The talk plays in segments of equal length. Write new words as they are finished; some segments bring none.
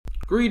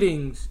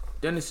Greetings,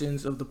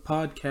 denizens of the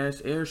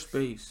podcast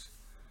airspace.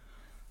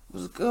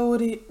 What's good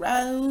with it,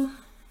 bro?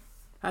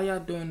 How y'all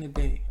doing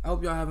today? I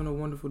hope y'all having a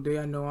wonderful day.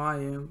 I know I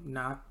am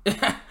not.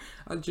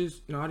 I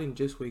didn't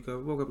just wake up.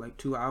 I woke up like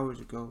 2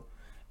 hours ago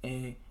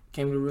and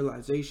came to the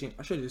realization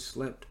I should have just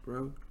slept,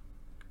 bro.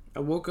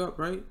 I woke up,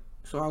 right?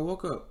 So I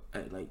woke up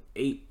at like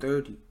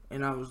 8:30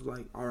 and I was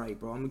like, all right,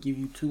 bro, I'm gonna give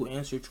you two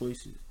answer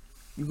choices.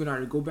 You can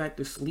either go back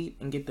to sleep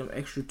and get them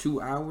extra 2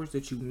 hours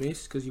that you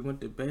missed because you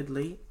went to bed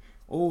late,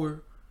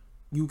 or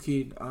you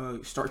could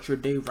start your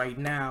day right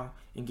now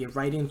and get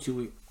right into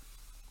it.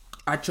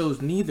 I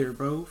chose neither,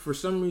 bro. For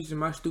some reason,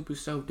 my stupid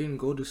self didn't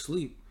go to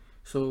sleep.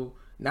 So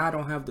now I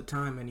don't have the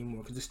time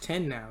anymore because it's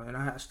 10 now and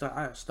I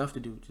have stuff to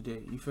do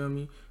today. You feel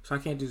me? So I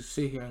can't just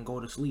sit here and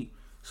go to sleep.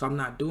 So I'm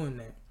not doing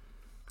that.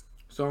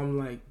 So I'm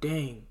like,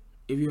 dang,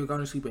 if you had gone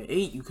to sleep at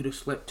 8, you could have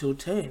slept till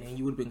 10 and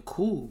you would have been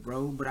cool,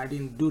 bro. But I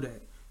didn't do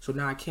that. So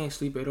now I can't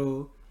sleep at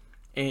all.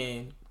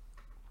 And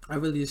I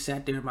really just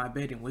sat there in my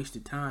bed and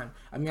wasted time.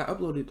 I mean, I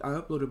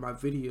uploaded my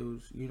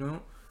videos, you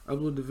know? I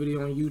uploaded the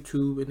video on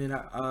YouTube, and then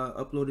I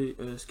uploaded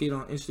a skit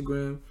on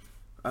Instagram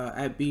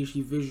at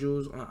BHG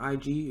Visuals on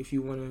IG if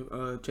you want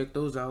to check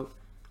those out.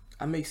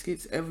 I make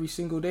skits every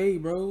single day,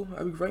 bro.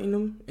 I be writing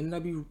them, and I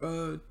be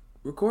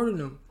recording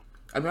them.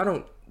 I mean, I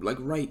don't like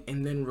write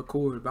and then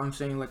record, but I'm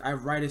saying like I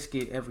write a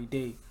skit every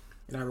day,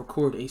 and I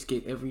record a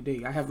skit every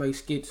day. I have like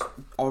skits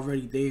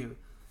already there.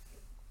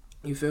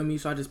 You feel me?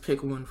 So I just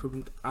pick one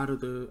from out of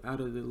the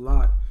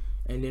lot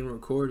and then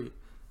record it.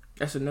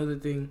 That's another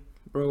thing,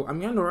 bro. I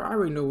mean, I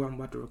already know what I'm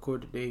about to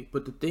record today,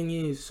 but the thing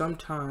is,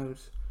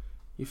 sometimes,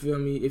 you feel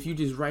me? If you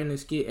just writing a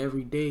skit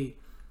every day,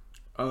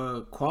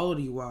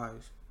 quality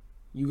wise,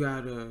 you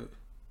gotta,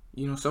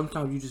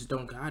 sometimes you just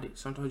don't got it.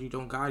 Sometimes you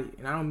don't got it,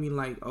 and I don't mean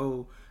like,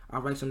 oh, I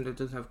write something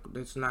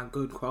that's not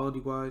good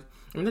quality wise.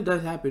 I mean, that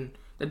does happen.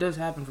 That does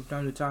happen from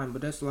time to time,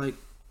 but that's like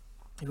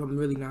if I'm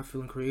really not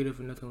feeling creative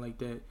or nothing like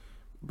that.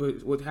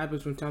 But what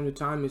happens from time to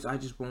time is I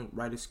just won't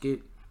write a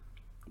skit,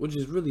 which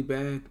is really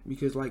bad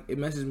because like it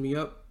messes me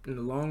up in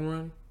the long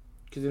run.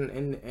 Because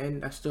in the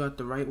end, I still have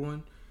to write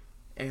one,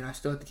 and I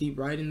still have to keep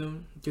writing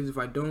them. Because if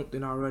I don't,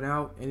 then I'll run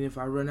out, and if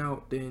I run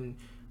out, then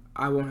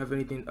I won't have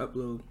anything to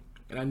upload,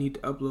 and I need to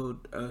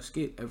upload a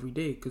skit every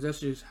day because that's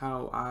just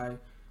how I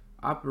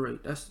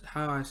operate. That's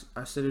how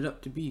I set it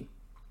up to be,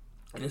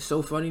 and it's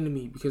so funny to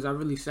me because I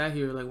really sat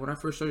here like when I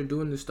first started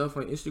doing this stuff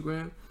on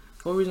Instagram.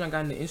 The whole reason I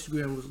got into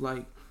Instagram was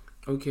like,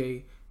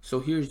 okay, so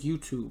here's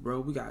YouTube, bro.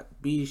 We got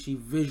BHG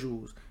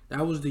Visuals.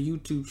 That was the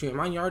YouTube channel.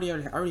 Mind you, I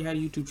already had a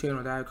YouTube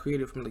channel that I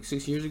created from like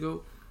 6 years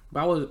ago, but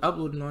I was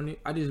uploading on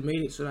it. I just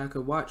made it so that I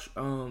could watch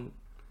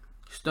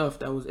stuff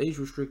that was age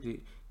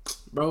restricted,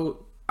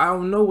 bro. I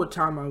don't know what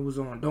time I was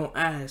on. Don't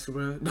ask,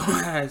 bro. Don't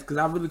ask, cause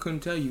I really couldn't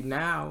tell you.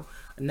 Now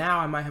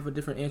I might have a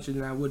different answer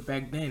than I would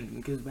back then,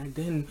 because back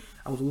then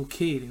I was a little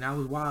kid and I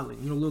was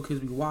wilding. Little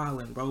kids be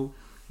wilding, bro.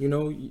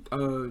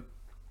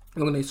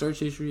 When they search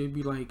history, it'd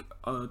be like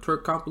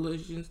twerk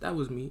compilations. That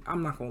was me.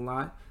 I'm not gonna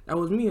lie. That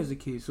was me as a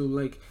kid. So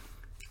like,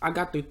 I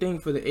got the thing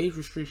for the age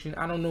restriction.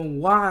 I don't know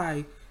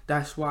why.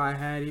 That's why I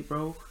had it,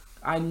 bro.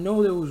 I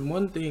know there was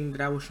one thing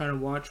that I was trying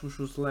to watch, which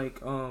was like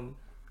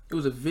it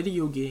was a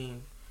video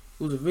game.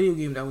 It was a video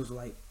game that was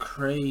like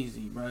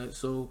crazy, right?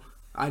 So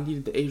I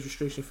needed the age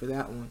restriction for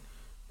that one.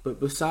 But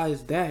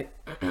besides that,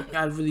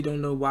 I really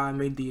don't know why I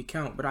made the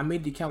account. But I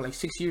made the account like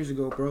 6 years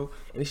ago, bro,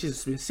 and it's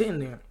just been sitting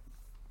there.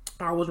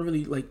 I wasn't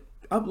really like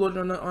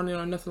uploading on it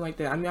or nothing like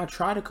that. I mean, I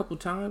tried a couple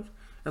times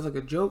as like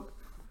a joke.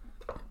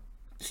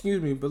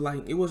 Excuse me, but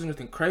like it wasn't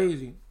nothing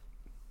crazy.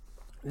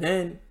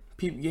 Then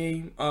peep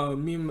game,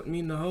 me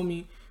and the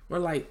homie were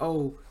like,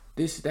 oh,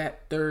 this,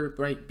 that, third,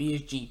 right,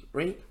 BHG,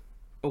 right?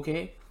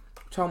 Okay,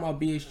 talking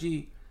about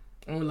BHG,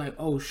 and we're like,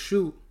 oh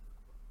shoot.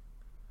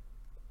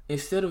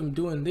 Instead of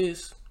doing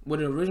this, what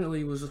it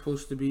originally was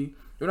supposed to be,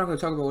 we're not gonna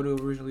talk about what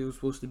it originally was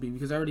supposed to be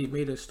because I already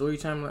made a story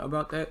time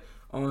about that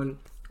on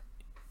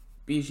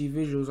BHG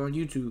Visuals on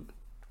YouTube.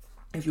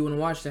 If you want to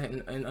watch that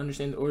and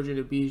understand the origin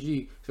of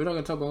BHG. So we're not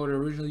going to talk about what it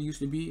originally used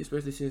to be,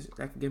 especially since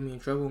that could get me in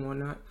trouble and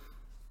whatnot.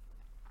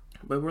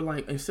 But we're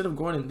like, instead of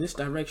going in this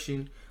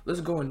direction,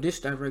 let's go in this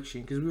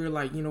direction. Because we were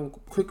like,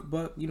 quick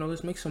buck,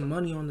 let's make some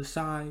money on the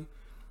side.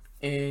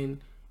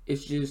 And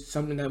it's just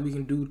something that we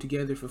can do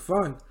together for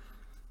fun.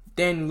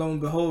 Then, lo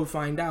and behold,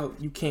 find out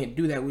you can't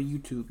do that with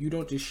YouTube. You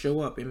don't just show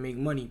up and make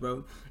money,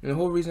 bro. And the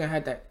whole reason I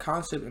had that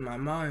concept in my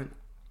mind,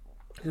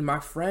 because my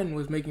friend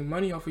was making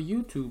money off of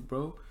YouTube,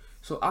 bro.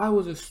 So I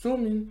was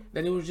assuming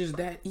that it was just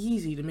that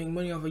easy to make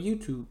money off of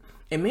YouTube.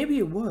 And maybe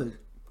it was.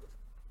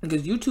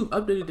 Because YouTube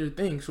updated their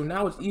thing. So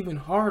now it's even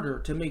harder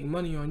to make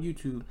money on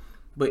YouTube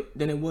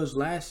than it was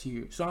last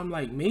year. So I'm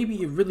like, maybe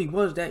it really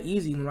was that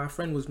easy when my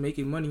friend was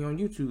making money on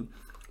YouTube.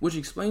 Which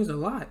explains a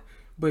lot.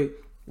 But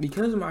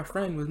because my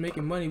friend was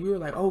making money, we were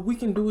like, oh, we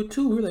can do it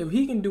too. We were like, if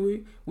he can do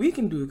it, we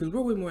can do it. Because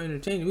we're way more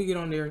entertaining. We get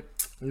on there,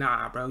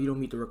 nah, bro, you don't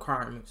meet the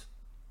requirements.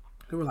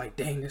 They were like,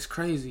 dang, that's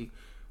crazy.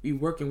 We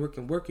working,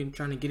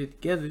 trying to get it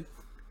together.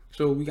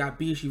 So we got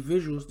BHG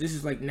Visuals. This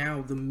is like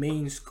now the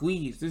main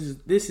squeeze. This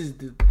is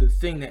the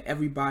thing that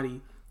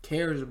everybody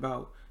cares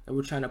about, that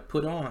we're trying to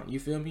put on. You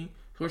feel me?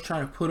 So we're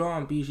trying to put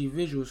on BG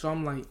Visuals. So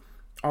I'm like,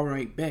 all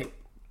right, bet.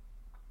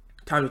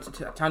 Time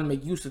to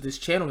make use of this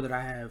channel that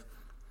I have.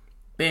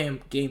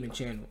 Bam, gaming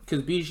channel.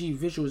 Because BG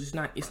Visuals,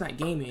 it's not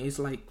gaming. It's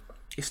like,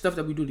 it's stuff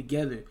that we do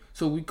together.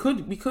 So we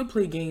could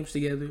play games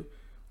together,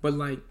 but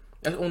like,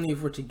 that's only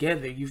if we're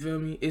together. You feel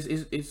me?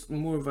 It's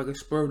more of like a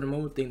spur of the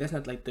moment thing. That's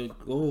not like the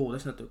goal.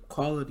 That's not the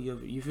quality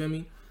of it. You feel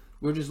me?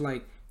 We're just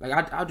like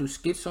I do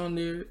skits on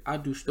there. I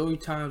do story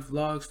times,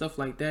 vlogs, stuff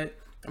like that.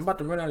 I'm about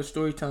to run out of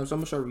story time, so I'm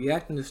gonna start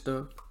reacting to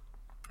stuff,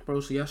 bro.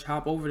 So y'all should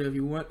hop over there if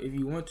you want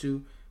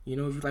to. You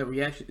know, if you like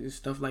reaction and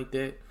stuff like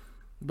that.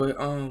 But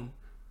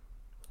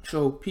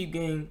so Peep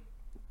Gang,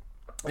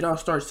 it all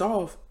starts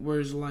off where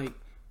it's like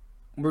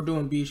we're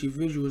doing BG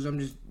Visuals. I'm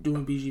just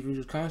doing BG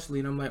Visuals constantly,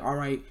 and I'm like, all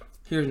right,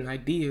 here's an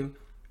idea.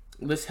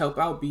 Let's help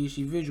out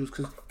BG Visuals,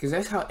 cause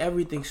that's how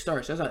everything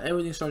starts. That's how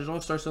everything starts. It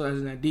all starts out as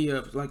an idea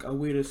of like a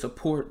way to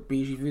support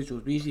BG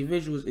Visuals. BG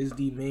Visuals is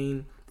the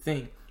main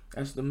thing.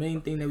 That's the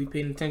main thing that we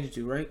paying attention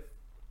to, right?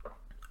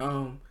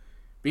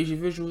 BG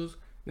Visuals.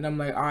 Then I'm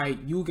like, all right,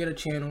 you get a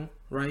channel,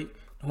 right?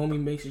 The homie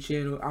makes a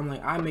channel. I'm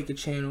like, I make a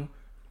channel.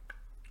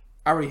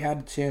 I already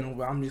had the channel,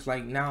 but I'm just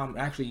like, now I'm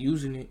actually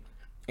using it.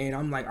 And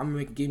I'm like, I'm gonna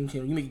make a gaming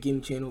channel. You make a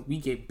gaming channel. We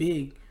get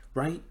big,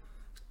 right?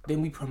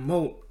 Then we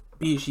promote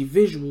BG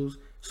Visuals.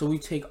 So we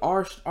take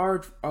our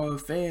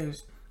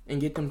fans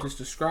and get them to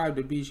subscribe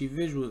to BG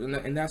Visuals.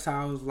 And that's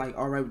how I was like,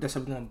 all right, that's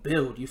how we're gonna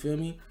build. You feel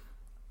me?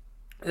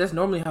 That's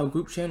normally how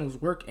group channels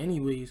work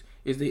anyways.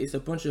 It's a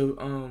bunch of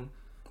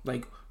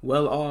like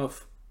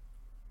well-off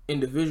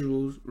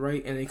individuals,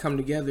 right? And they come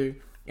together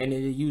and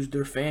then they use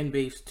their fan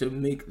base to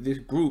make this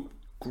group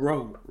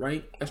grow,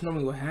 right? That's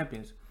normally what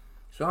happens.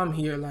 So I'm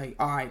here like,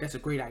 all right, that's a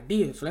great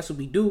idea. So that's what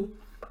we do.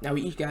 Now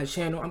we each got a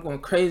channel. I'm going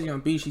crazy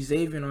on BG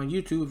Xavier on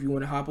YouTube. If you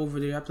want to hop over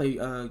there, I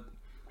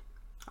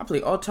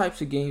play all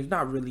types of games.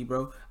 Not really,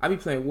 bro. I be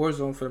playing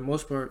Warzone for the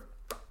most part.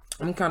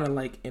 I'm kind of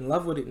like in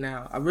love with it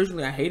now.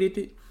 Originally I hated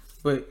it,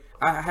 but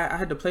I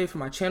had to play it for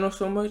my channel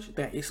so much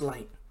that it's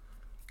like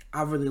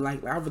I really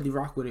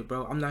rock with it,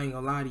 bro. I'm not even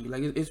gonna lie to you.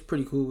 Like it's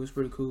pretty cool. It's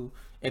pretty cool,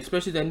 and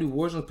especially that new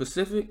Warzone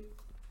Pacific.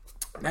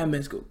 That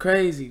mess go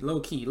crazy.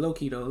 Low key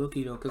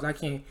though. Cause I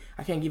can't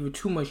give it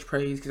too much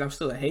praise because I'm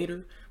still a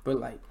hater. But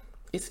like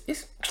it's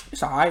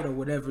alright or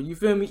whatever. You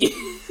feel me?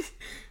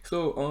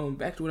 So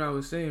back to what I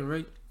was saying,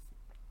 right?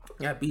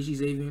 Got BG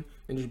Xavier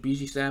and just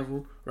BG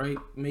Savile, right?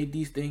 Made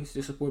these things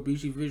to support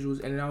BG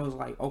Visuals, and then I was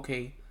like,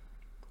 okay.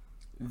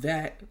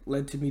 That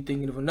led to me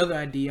thinking of another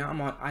idea.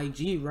 I'm on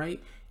IG,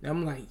 right? And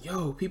I'm like,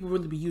 yo, people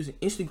really be using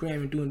Instagram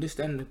and doing this,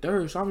 that, and the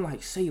third. So I'm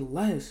like, say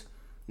less.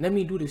 Let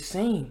me do the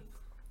same.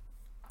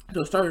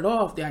 So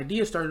the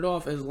idea started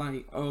off as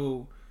like,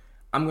 oh,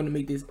 I'm going to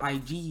make this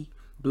IG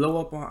blow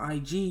up on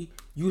IG,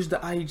 use the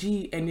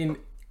IG, and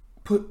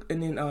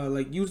then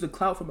like use the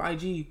clout from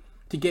IG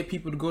to get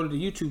people to go to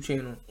the YouTube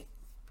channel.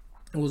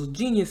 It was a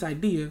genius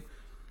idea.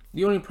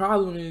 The only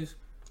problem is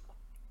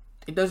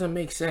it doesn't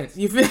make sense.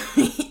 You feel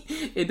me?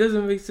 It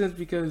doesn't make sense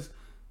because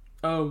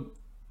the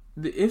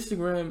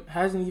Instagram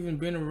hasn't even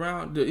been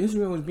around. The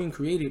Instagram was being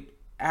created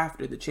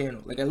after the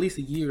channel, like at least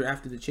a year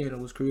after the channel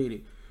was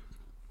created.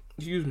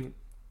 Excuse me.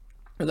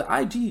 And the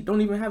IG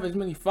don't even have as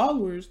many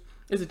followers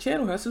as the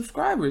channel has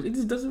subscribers. It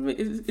just doesn't make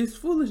it's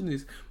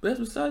foolishness. But that's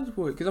besides the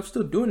point, because I'm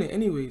still doing it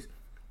anyways.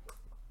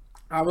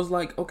 I was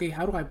like, okay,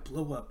 how do I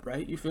blow up,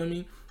 right? You feel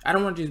me? I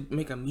don't want to just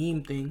make a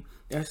meme thing.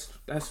 That's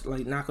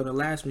like not gonna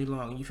last me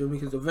long. You feel me?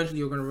 Because eventually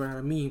you're gonna run out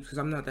of memes. Because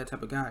I'm not that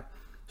type of guy.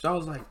 So I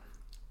was like,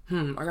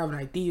 I got an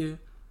idea.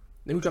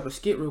 Let me drop a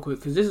skit real quick.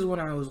 Because this is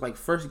when I was like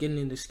first getting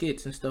into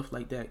skits and stuff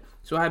like that.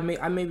 So I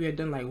maybe had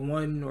done like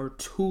 1 or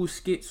 2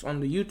 skits on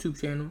the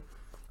YouTube channel,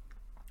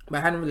 but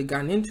I hadn't really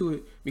gotten into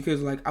it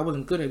because like I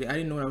wasn't good at it. I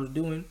didn't know what I was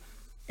doing,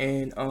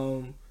 and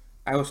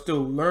I was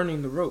still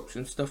learning the ropes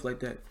and stuff like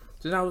that.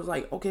 So then I was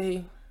like,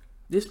 okay,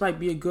 this might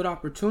be a good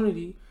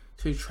opportunity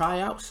to try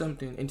out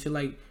something and to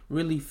like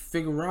really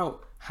figure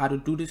out how to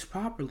do this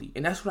properly.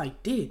 And that's what I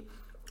did.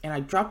 And I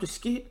dropped a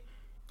skit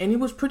and it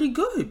was pretty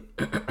good.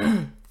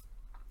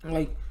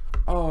 Like,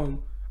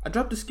 I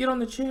dropped a skit on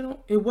the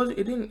channel. It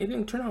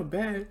didn't turn out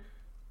bad.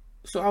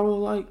 So I was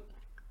like,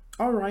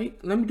 all right,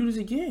 let me do this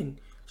again.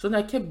 So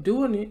then I kept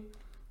doing it,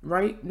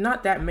 right?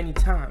 Not that many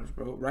times,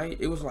 bro, right?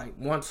 It was like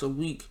once a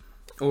week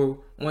or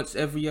once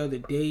every other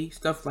day,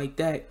 stuff like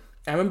that.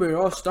 I remember it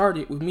all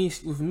started with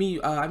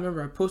me. I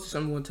remember I posted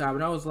something one time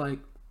and I was like,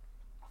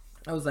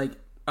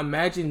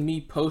 imagine me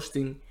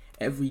posting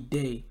every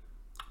day.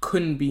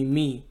 Couldn't be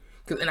me.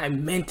 And I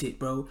meant it,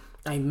 bro.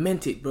 I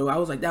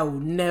was like, that will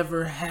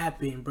never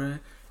happen, bro.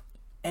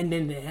 And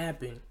then it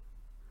happened.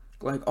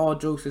 Like, all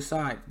jokes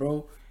aside,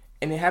 bro.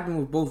 And it happened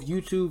with both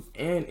YouTube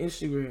and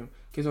Instagram.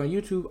 Because on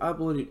YouTube, I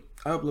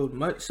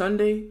upload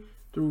Sunday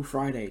through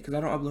Friday. Because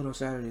I don't upload on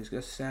Saturdays.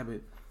 Because that's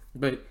Sabbath.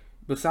 But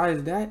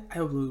besides that, I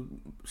upload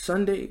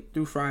Sunday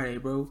through Friday,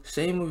 bro.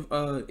 Same with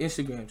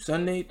Instagram.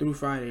 Sunday through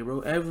Friday,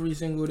 bro. Every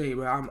single day,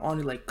 bro. I'm on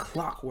it like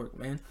clockwork,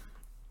 man.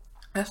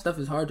 That stuff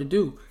is hard to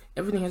do.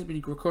 everything has to be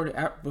recorded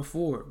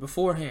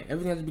beforehand.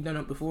 Everything has to be done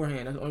up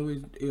beforehand. That's the only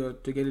way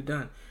to get it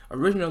done.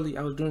 Originally,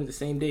 I was doing it the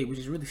same day, which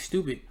is really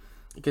stupid,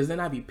 because then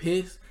I'd be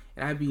pissed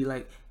and I'd be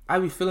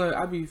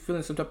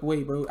feeling some type of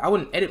way, bro. I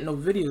wouldn't edit no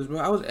videos, bro.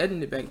 I was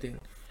editing it back then.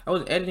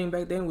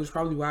 Which is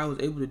probably why I was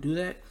able to do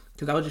that,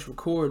 because I would just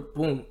record,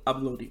 boom,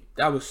 upload it.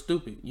 That was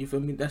stupid. You feel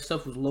me? That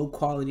stuff was low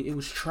quality. It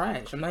was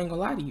trash. I'm not even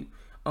gonna lie to you.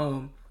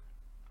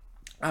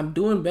 I'm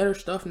doing better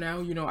stuff now.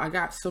 You know, I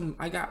got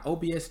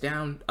OBS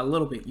down a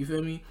little bit. You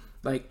feel me?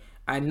 Like,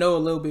 I know a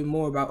little bit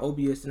more about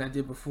OBS than I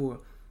did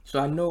before. So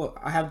I know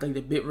I have like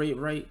the bit rate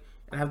right,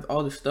 and I have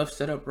all the stuff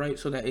set up right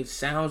so that it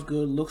sounds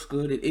good, looks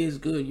good, it is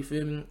good. You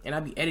feel me? And I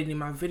be editing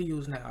my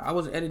videos now. I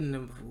wasn't editing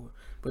them before,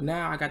 but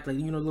now I got the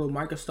little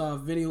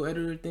Microsoft video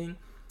editor thing.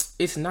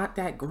 It's not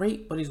that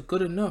great, but it's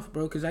good enough,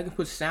 bro, because I can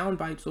put sound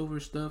bites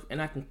over stuff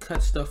and I can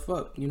cut stuff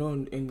up,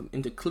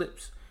 into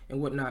clips and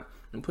whatnot,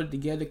 and put it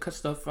together, cut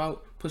stuff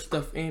out, put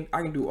stuff in.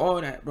 I can do all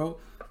that, bro.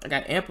 I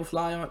got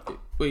Amplify on.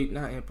 Wait,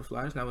 not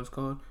Amplify. That's not what it's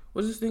called.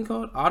 What's this thing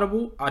called?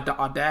 Audible?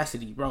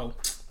 Audacity, bro.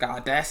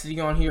 Got Audacity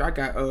on here. I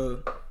got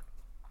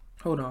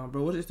hold on,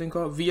 bro. What's this thing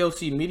called?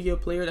 VLC Media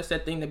Player. That's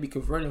that thing that be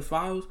converting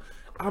files.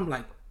 I'm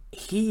like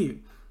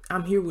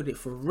I'm here with it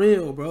for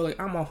real, bro. Like,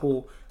 I'm a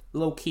whole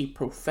low-key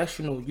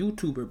professional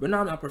YouTuber, but no,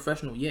 I'm not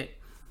professional yet.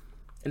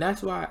 And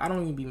that's why I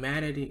don't even be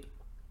mad at it.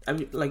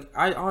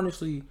 I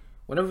honestly,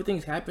 whenever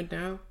things happen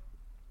now,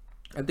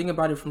 I think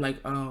about it from like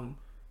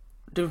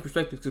different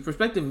perspectives. Because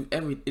perspective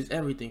is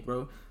everything,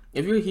 bro.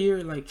 If you're here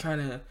like trying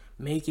to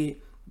make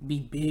it, be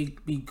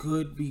big, be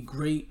good, be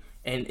great,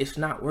 and it's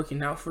not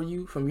working out for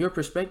you, from your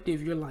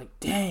perspective, you're like,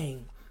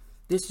 dang,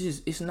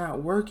 it's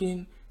not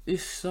working.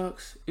 This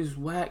sucks. It's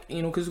whack.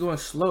 Because it's going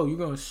slow. You're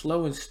going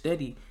slow and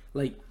steady.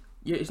 Like,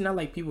 it's not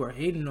like people are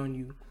hating on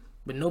you,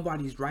 but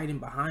nobody's riding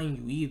behind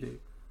you either.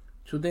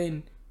 So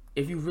then,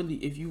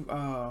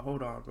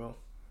 hold on, bro.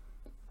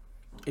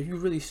 If you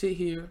really sit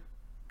here,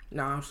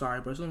 I'm sorry,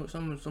 bro.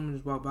 Someone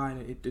just walked by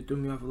and it threw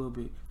me off a little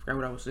bit. Forgot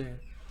what I was saying.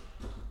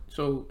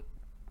 So,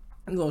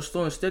 I'm going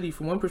slow and steady.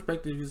 From one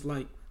perspective, it's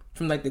like,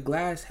 from like the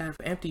glass half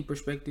empty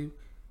perspective.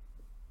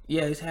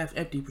 Yeah, it's half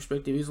empty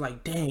perspective. It's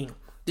like, dang,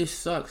 this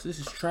sucks. This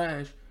is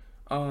trash.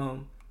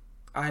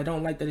 I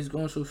don't like that it's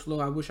going so slow.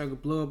 I wish I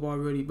could blow up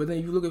already. But then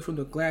if you look at it from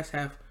the glass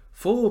half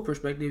full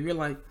perspective, you're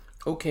like,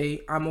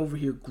 okay, I'm over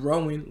here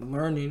growing,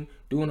 learning,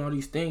 doing all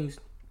these things,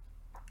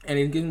 and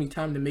it gives me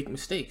time to make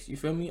mistakes. You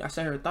feel me? I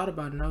sat here and thought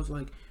about it, and I was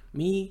like,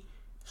 me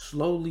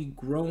slowly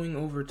growing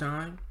over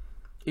time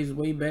is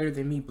way better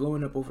than me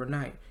blowing up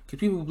overnight. Because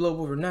people who blow up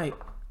overnight,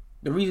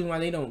 the reason why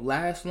they don't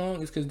last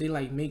long is because they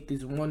like make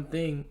this one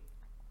thing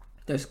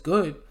that's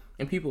good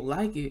and people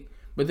like it,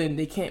 but then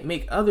they can't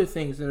make other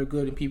things that are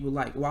good and people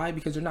like. Why?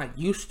 Because they're not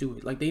used to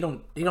it. Like, they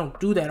don't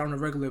do that on a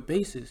regular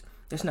basis.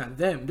 That's not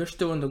them. They're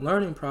still in the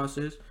learning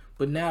process,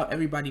 but now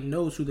everybody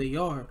knows who they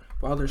are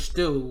while they're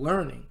still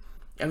learning.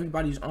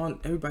 Everybody's on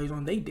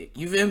their dick.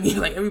 You feel me?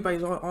 Like,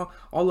 everybody's all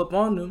up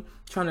on them,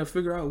 trying to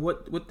figure out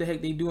what the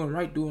heck they doing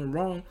right, doing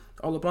wrong,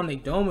 all up on their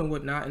dome and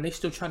whatnot, and they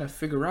still trying to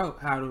figure out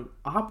how to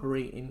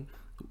operate and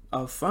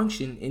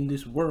function in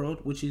this world,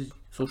 which is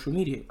social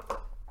media.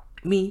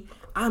 Me,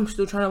 I'm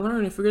still trying to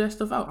learn and figure that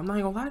stuff out. I'm not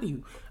gonna lie to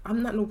you.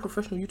 I'm not no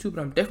professional YouTuber.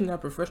 I'm definitely not a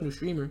professional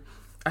streamer.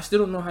 I still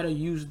don't know how to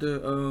use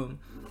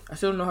I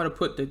still don't know how to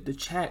put the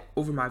chat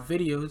over my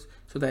videos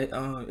so that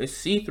it's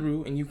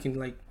see-through and you can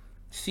like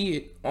see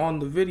it on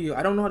the video.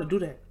 I don't know how to do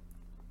that.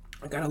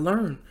 I gotta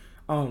learn.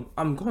 I'm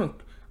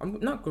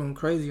not going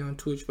crazy on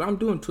Twitch, but I'm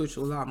doing Twitch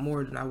a lot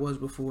more than I was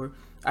before.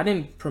 I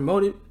didn't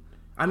promote it.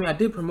 I mean, I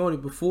did promote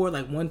it before,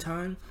 like one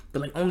time,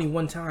 but like only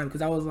one time,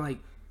 because I was like,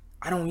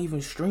 I don't even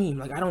stream.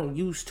 Like, I don't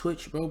use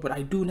Twitch, bro, but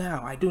I do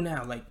now.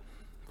 Like,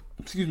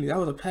 excuse me, that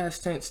was a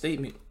past tense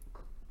statement.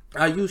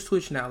 I use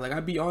Twitch now. Like, I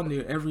be on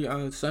there every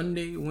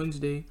Sunday,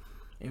 Wednesday,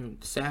 and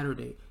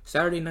Saturday.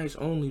 Saturday nights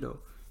only, though.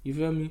 You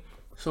feel me?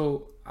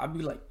 So, I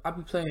be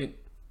playing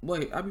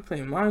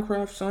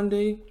Minecraft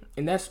Sunday,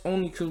 and that's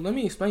only, because let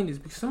me explain this,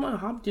 because someone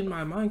hopped in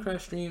my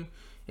Minecraft stream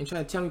and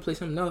tried to tell me to play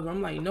something else.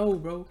 I'm like, no,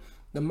 bro.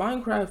 The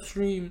Minecraft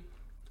stream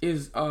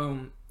is a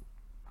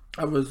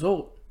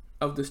result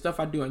of the stuff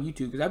I do on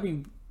YouTube, because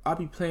I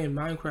be playing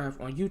Minecraft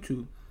on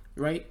YouTube,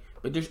 right?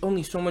 But there's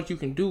only so much you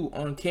can do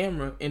on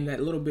camera in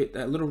that little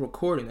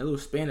recording, that little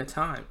span of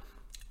time.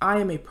 I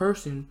am a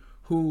person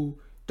who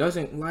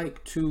doesn't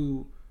like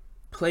to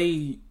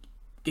play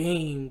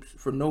games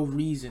for no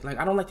reason. Like,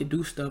 I don't like to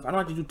do stuff. I don't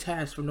like to do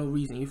tasks for no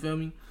reason. You feel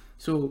me?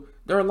 So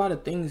there are a lot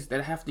of things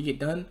that have to get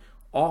done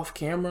off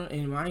camera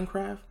in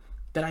Minecraft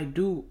that I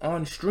do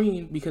on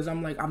stream, because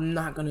I'm like, I'm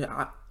not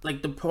gonna,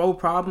 like, the whole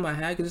problem I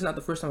had, because it's not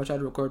the first time I tried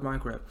to record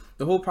Minecraft.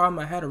 The whole problem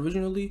I had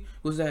originally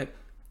was that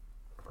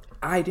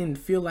I didn't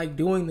feel like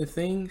doing the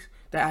things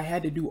that I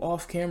had to do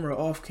off camera,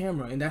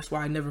 and that's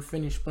why I never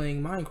finished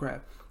playing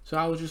Minecraft. So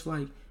I was just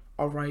like,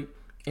 all right,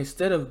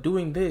 instead of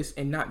doing this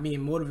and not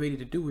being motivated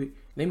to do it,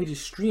 let me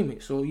just stream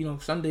it. So,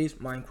 Sundays,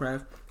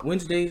 Minecraft,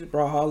 Wednesdays,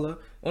 Brawlhalla.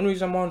 Only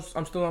reason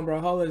I'm still on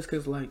Brawlhalla is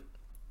because, like,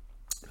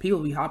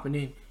 people be hopping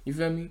in. You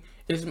feel me?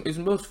 It's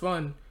most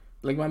fun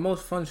Like my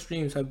most fun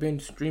streams have been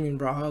streaming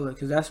Brawlhalla,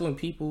 because that's when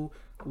people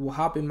will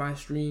hop in my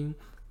stream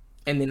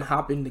and then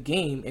hop in the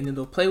game, and then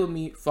they'll play with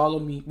me, follow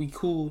me, we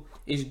cool,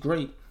 it's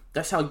great.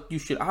 That's how you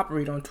should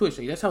operate on Twitch.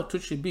 Like, that's how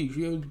Twitch should be. You should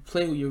be able to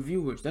play with your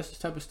viewers. That's the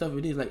type of stuff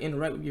it is. Like,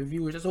 interact with your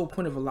viewers. That's the whole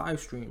point of a live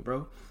stream,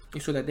 bro.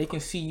 It's so that they can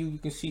see you. You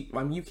can see.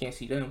 I mean, you can't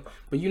see them,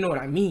 but you know what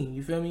I mean.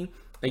 You feel me?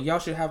 Like, y'all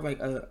should have like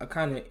a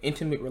kind of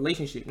intimate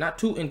relationship. Not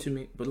too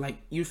intimate, but like,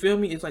 you feel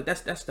me? It's like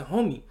that's the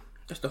homie.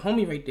 That's the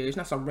homie right there. It's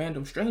not some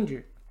random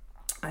stranger.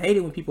 I hate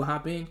it when people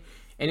hop in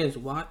and just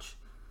watch,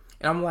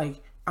 and I'm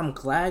like, I'm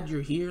glad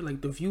you're here.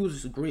 Like, the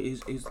views is great.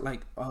 Is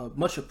like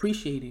much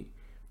appreciated.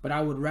 But I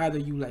would rather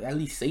you like at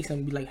least say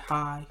something, be like,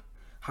 hi,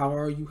 how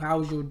are you?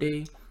 How's your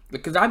day?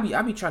 Because I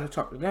be trying to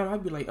talk to them.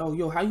 I'd be like, oh,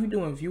 yo, how you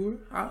doing, viewer?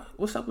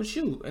 What's up with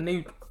you? And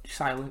they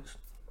silence.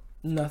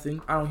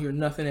 Nothing. I don't hear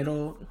nothing at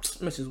all.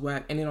 Mrs.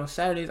 Whack. And then on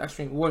Saturdays, I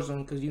stream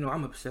Warzone because, you know,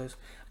 I'm obsessed.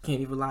 I can't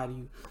even lie to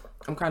you.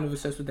 I'm kind of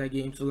obsessed with that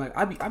game. So, like,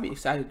 I be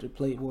excited to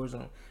play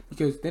Warzone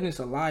because then it's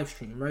a live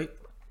stream, right?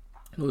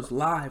 So it's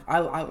live.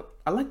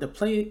 I like to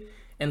play it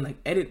and, like,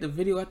 edit the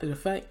video after the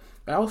fact.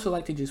 But I also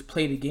like to just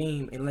play the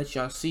game and let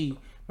y'all see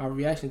my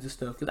reactions and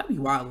stuff, because I be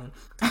wilding.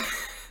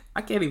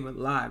 I can't even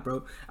lie,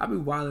 bro. I be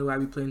wilding when I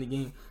be playing the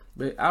game.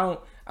 But I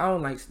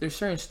don't like, there's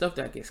certain stuff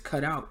that gets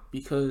cut out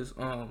because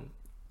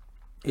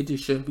it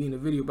just shouldn't be in the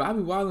video. But I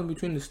be wilding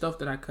between the stuff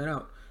that I cut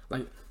out.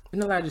 Like, it's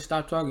not like I just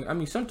stop talking. I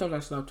mean, sometimes I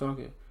stop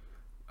talking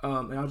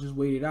and I'll just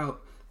wait it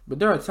out. But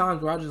there are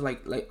times where I just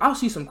like I'll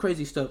see some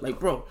crazy stuff. Like,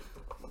 bro,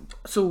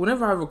 so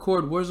whenever I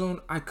record Warzone,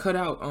 I cut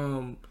out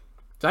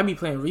so I be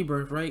playing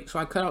Rebirth, right? So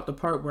I cut out the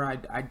part where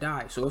I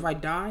die. So if I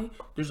die,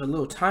 there's a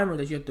little timer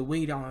that you have to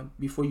wait on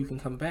before you can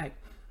come back.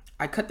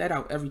 I cut that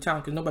out every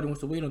time because nobody wants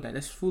to wait on that.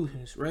 That's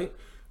foolishness, right?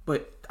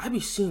 But I be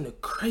seeing the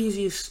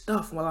craziest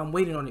stuff while I'm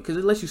waiting on it, because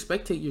it lets you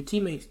spectate your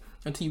teammates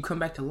until you come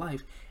back to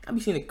life. I be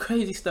seeing the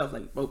crazy stuff.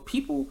 Like, bro,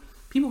 people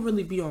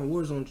really be on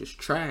Warzone just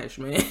trash,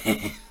 man.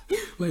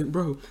 Like,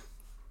 bro,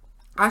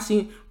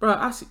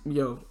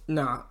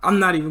 nah, I'm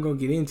not even gonna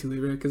get into it,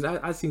 bro, because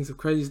I seen some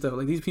crazy stuff.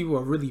 Like, these people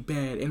are really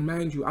bad, and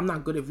mind you, I'm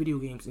not good at video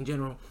games in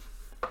general.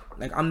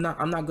 Like, I'm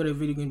not good at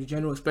video games in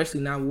general, especially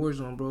not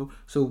Warzone, bro.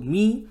 So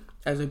me,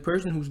 as a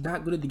person who's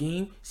not good at the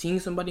game, seeing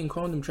somebody and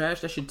calling them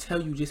trash, that should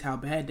tell you just how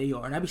bad they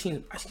are. And I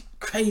see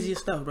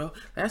craziest stuff, bro.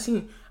 Like,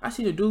 I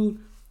see the dude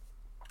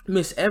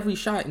miss every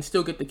shot and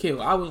still get the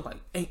kill. I was like,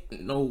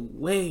 ain't no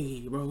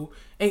way, bro.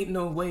 Ain't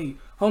no way.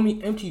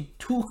 Homie emptied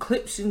 2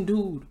 clips in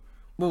dude.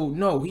 Well,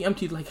 no, he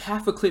emptied like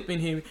half a clip in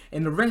him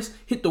and the rest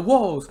hit the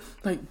walls.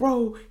 Like,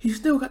 bro, he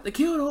still got the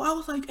kill though. I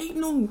was like, ain't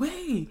no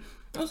way.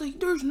 I was like,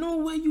 there's no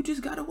way you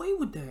just got away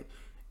with that.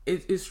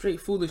 It's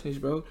straight foolishness,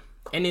 bro.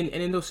 And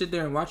then they'll sit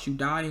there and watch you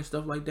die and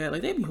stuff like that.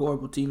 Like, they be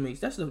horrible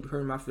teammates. That stuff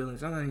hurt my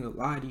feelings. I'm not even gonna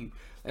lie to you.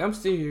 Like, I'm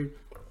sitting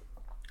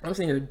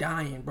here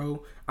dying,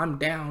 bro. I'm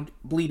down,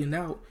 bleeding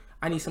out.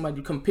 I need somebody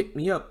to come pick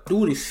me up.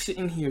 Dude is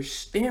sitting here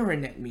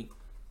staring at me.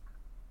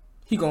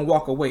 He gonna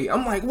walk away.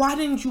 I'm like, why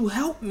didn't you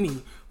help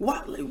me?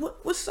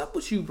 What's up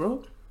with you,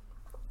 bro?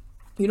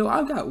 You know,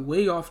 I got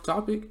way off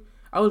topic.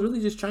 I was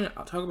really just trying to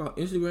talk about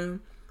Instagram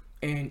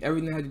and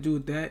everything that had to do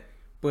with that.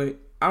 But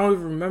I don't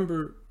even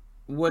remember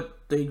what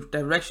the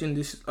direction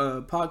this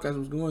podcast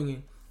was going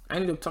in. I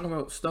ended up talking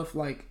about stuff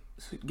like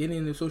getting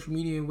into social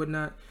media and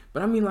whatnot.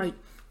 But I mean, like,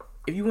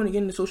 if you want to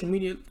get into social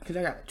media, because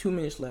I got 2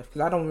 minutes left,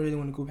 because I don't really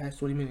want to go past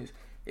 20 minutes.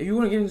 If you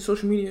want to get into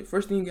social media,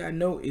 first thing you gotta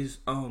know is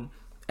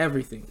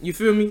everything. You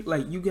feel me?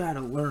 Like, you gotta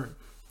learn.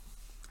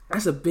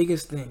 That's the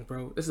biggest thing,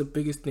 bro. That's the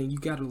biggest thing. You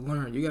gotta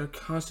learn. You gotta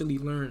constantly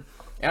learn.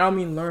 And I don't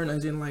mean learn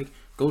as in like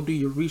go do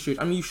your research.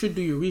 I mean, you should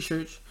do your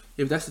research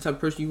if that's the type of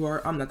person you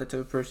are. I'm not that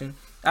type of person.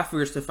 I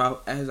figure stuff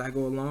out as I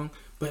go along.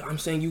 But I'm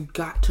saying you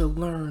got to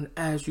learn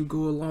as you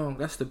go along.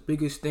 That's the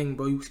biggest thing,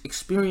 bro.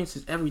 Experience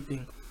is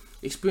everything.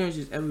 Experience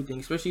is everything.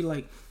 Especially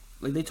like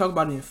they talk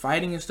about it in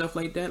fighting and stuff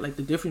like that. Like,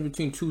 the difference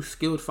between 2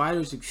 skilled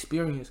fighters is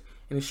experience.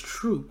 And it's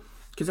true.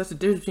 Because that's the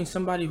difference between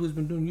somebody who's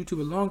been doing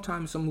YouTube a long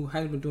time and someone who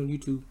hasn't been doing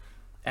YouTube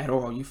at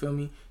all. You feel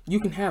me? You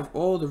can have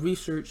all the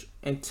research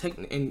and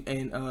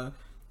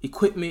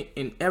equipment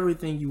and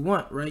everything you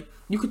want, right?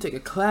 You could take a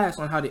class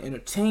on how to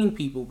entertain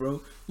people,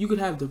 bro. You could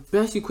have the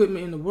best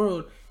equipment in the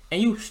world,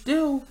 and you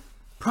still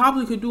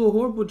probably could do a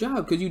horrible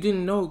job because you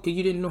didn't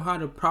know how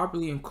to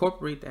properly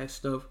incorporate that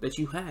stuff that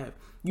you have.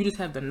 You just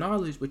have the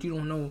knowledge, but you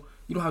don't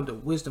have the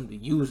wisdom to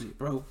use it,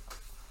 bro.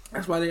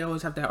 That's why they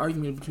always have that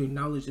argument between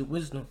knowledge and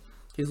wisdom.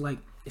 It's like,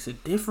 it's a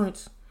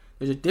difference.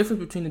 There's a difference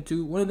between the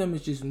two. One of them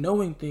is just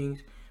knowing things,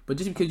 but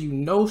just because you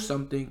know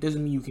something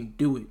doesn't mean you can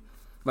do it.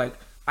 Like,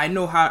 I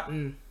know how.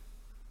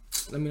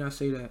 Let me not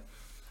say that.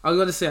 I was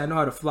gonna say I know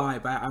how to fly,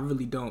 but I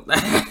really don't.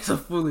 That's a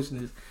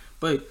foolishness.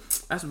 But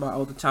that's about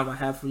all the time I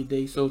have for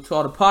today. So to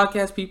all the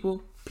podcast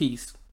people, peace.